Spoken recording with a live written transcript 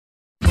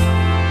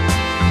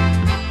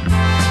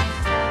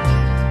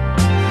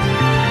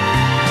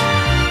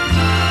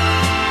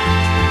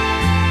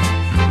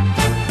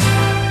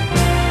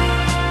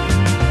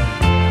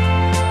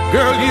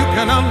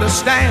can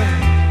understand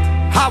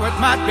how it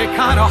might be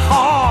kind of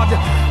hard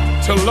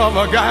to love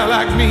a guy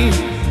like me.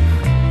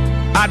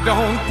 I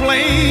don't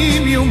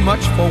blame you much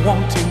for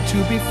wanting to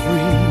be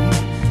free.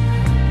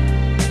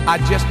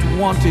 I just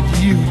wanted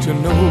you to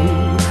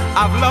know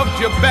I've loved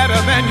you better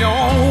than your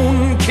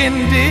own kin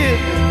did.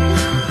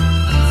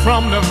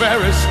 From the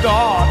very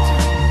start,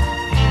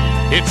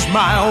 it's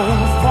my own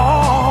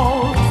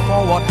fault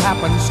for what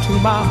happens to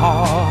my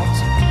heart.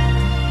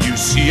 You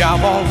see,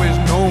 I've always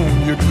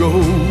known you'd go,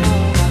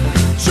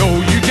 so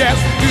you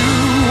just do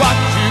what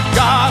you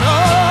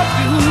gotta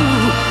do,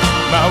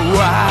 my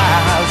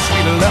wild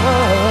sweet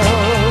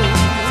love.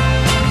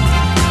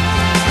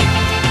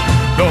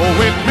 Though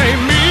it may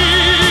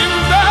mean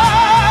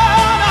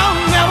that I'll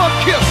never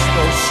kiss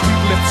those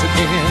sweet lips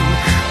again,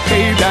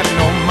 pay that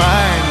no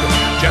mind,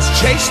 just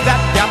chase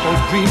that dappled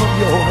dream of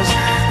yours,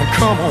 and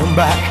come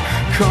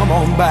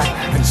on back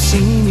and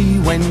see me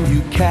when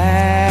you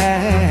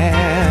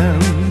can.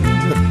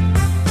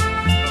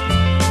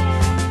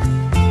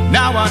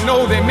 Now I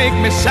know they make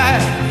me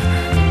sad,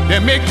 they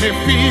make me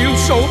feel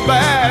so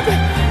bad.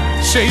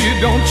 Say you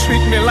don't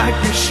treat me like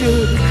you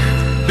should,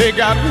 they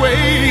got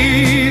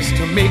ways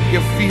to make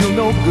you feel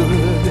no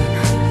good.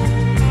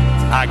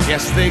 I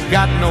guess they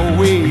got no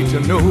way to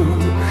know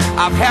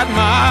I've had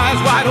my eyes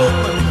wide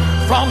open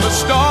from the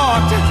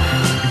start.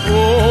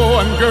 Oh,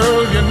 and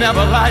girl, you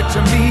never lied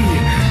to me.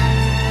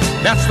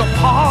 That's the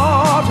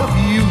part of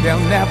you they'll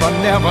never,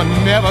 never,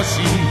 never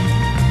see,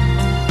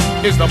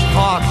 is the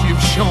part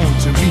you've shown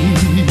to me.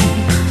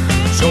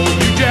 So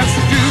you just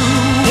do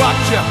what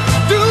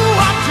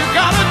you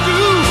gotta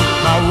do,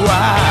 my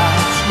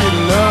wild sweet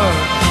love.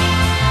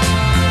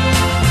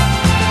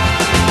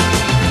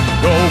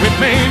 Though it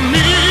may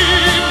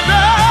mean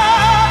that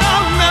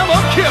I'll never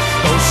kiss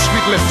those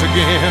sweet lips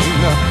again,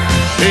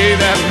 pay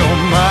that no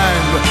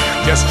mind,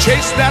 just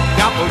chase that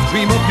dappled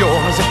dream of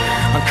yours,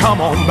 and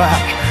come on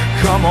back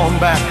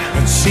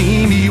and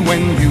see me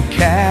when you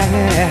can.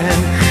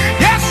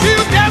 Yes, you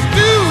just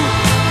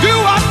do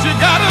what you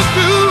gotta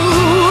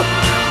do,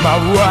 my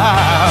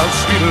wild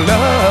sweet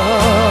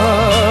love.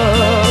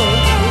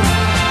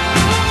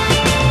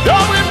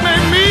 Though it may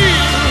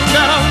mean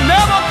that I'll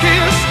never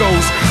kiss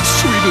those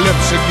sweet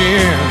lips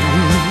again,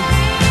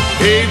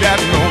 pay that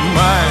no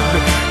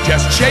mind,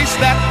 just chase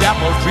that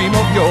dappled dream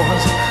of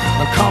yours,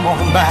 and come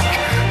on back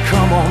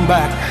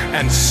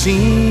and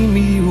see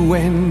me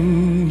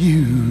when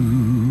you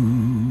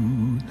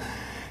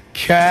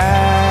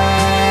can.